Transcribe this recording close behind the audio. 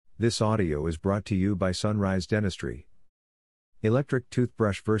This audio is brought to you by Sunrise Dentistry. Electric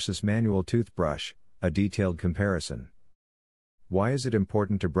toothbrush versus manual toothbrush, a detailed comparison. Why is it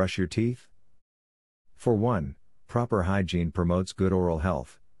important to brush your teeth? For one, proper hygiene promotes good oral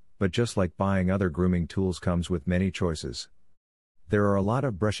health, but just like buying other grooming tools comes with many choices. There are a lot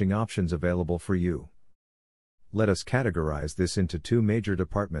of brushing options available for you. Let us categorize this into two major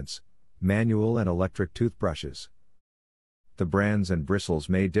departments: manual and electric toothbrushes. The brands and bristles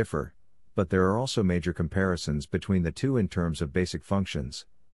may differ, but there are also major comparisons between the two in terms of basic functions.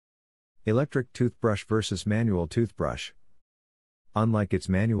 Electric toothbrush versus manual toothbrush. Unlike its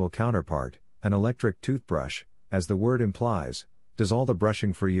manual counterpart, an electric toothbrush, as the word implies, does all the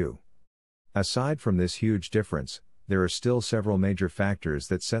brushing for you. Aside from this huge difference, there are still several major factors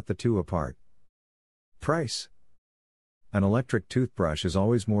that set the two apart. Price. An electric toothbrush is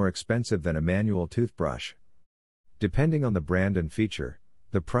always more expensive than a manual toothbrush. Depending on the brand and feature,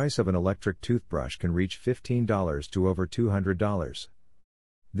 the price of an electric toothbrush can reach $15 to over $200.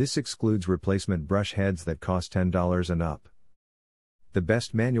 This excludes replacement brush heads that cost $10 and up. The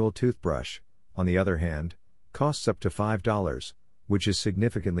best manual toothbrush, on the other hand, costs up to $5, which is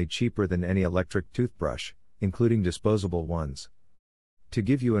significantly cheaper than any electric toothbrush, including disposable ones. To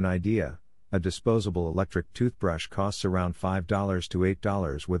give you an idea, a disposable electric toothbrush costs around $5 to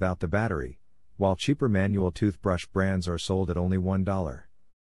 $8 without the battery, while cheaper manual toothbrush brands are sold at only $1.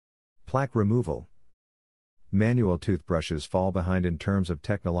 Plaque removal. Manual toothbrushes fall behind in terms of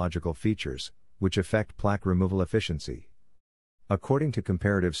technological features, which affect plaque removal efficiency. According to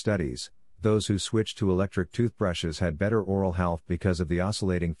comparative studies, those who switched to electric toothbrushes had better oral health because of the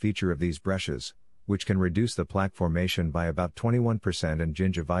oscillating feature of these brushes, which can reduce the plaque formation by about 21% and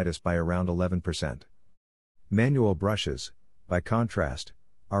gingivitis by around 11%. Manual brushes, by contrast,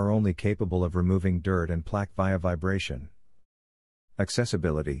 are only capable of removing dirt and plaque via vibration.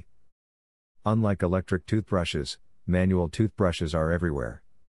 Accessibility. Unlike electric toothbrushes, manual toothbrushes are everywhere.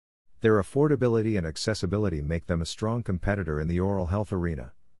 Their affordability and accessibility make them a strong competitor in the oral health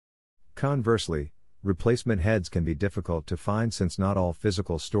arena. Conversely, replacement heads can be difficult to find since not all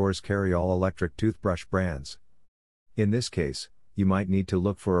physical stores carry all electric toothbrush brands. In this case, you might need to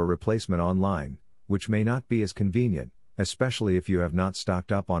look for a replacement online, which may not be as convenient, especially if you have not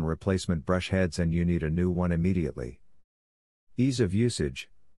stocked up on replacement brush heads and you need a new one immediately. Ease of usage.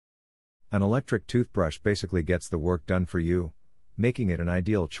 An electric toothbrush basically gets the work done for you, making it an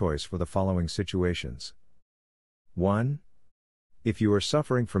ideal choice for the following situations. 1. If you are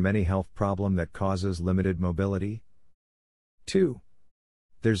suffering from any health problem that causes limited mobility. 2.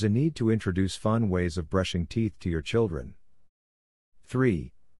 There's a need to introduce fun ways of brushing teeth to your children.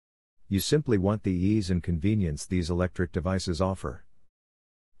 3. You simply want the ease and convenience these electric devices offer.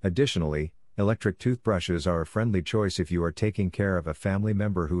 Additionally, electric toothbrushes are a friendly choice if you are taking care of a family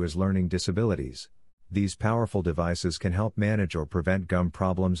member who has learning disabilities. These powerful devices can help manage or prevent gum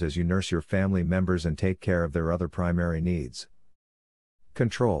problems as you nurse your family members and take care of their other primary needs.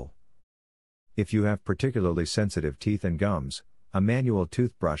 Control. If you have particularly sensitive teeth and gums, a manual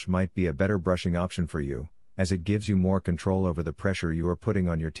toothbrush might be a better brushing option for you, as it gives you more control over the pressure you are putting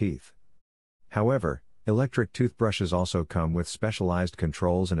on your teeth. However, electric toothbrushes also come with specialized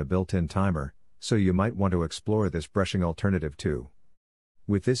controls and a built-in timer, so you might want to explore this brushing alternative too.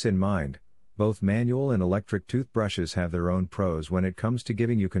 With this in mind, both manual and electric toothbrushes have their own pros when it comes to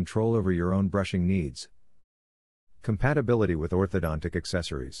giving you control over your own brushing needs. Compatibility with orthodontic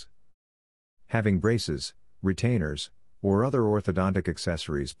accessories. Having braces, retainers, or other orthodontic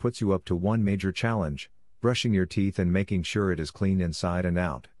accessories puts you up to one major challenge: brushing your teeth and making sure it is clean inside and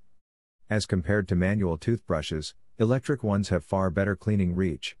out. As compared to manual toothbrushes, electric ones have far better cleaning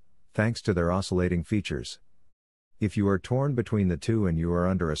reach, thanks to their oscillating features. If you are torn between the two and you are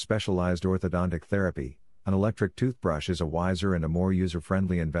under a specialized orthodontic therapy, an electric toothbrush is a wiser and a more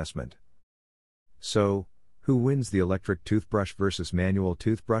user-friendly investment. So, who wins the electric toothbrush versus manual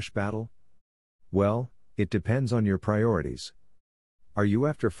toothbrush battle? Well, it depends on your priorities. Are you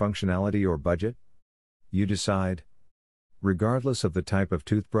after functionality or budget? You decide. Regardless of the type of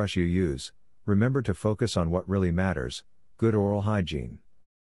toothbrush you use, remember to focus on what really matters: good oral hygiene.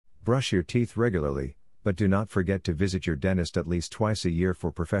 Brush your teeth regularly, but do not forget to visit your dentist at least twice a year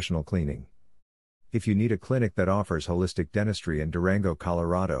for professional cleaning. If you need a clinic that offers holistic dentistry in Durango,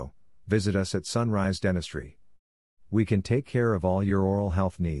 Colorado, visit us at Sunrise Dentistry. We can take care of all your oral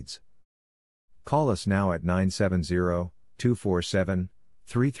health needs. Call us now at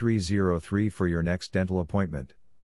 970-247-3303 for your next dental appointment.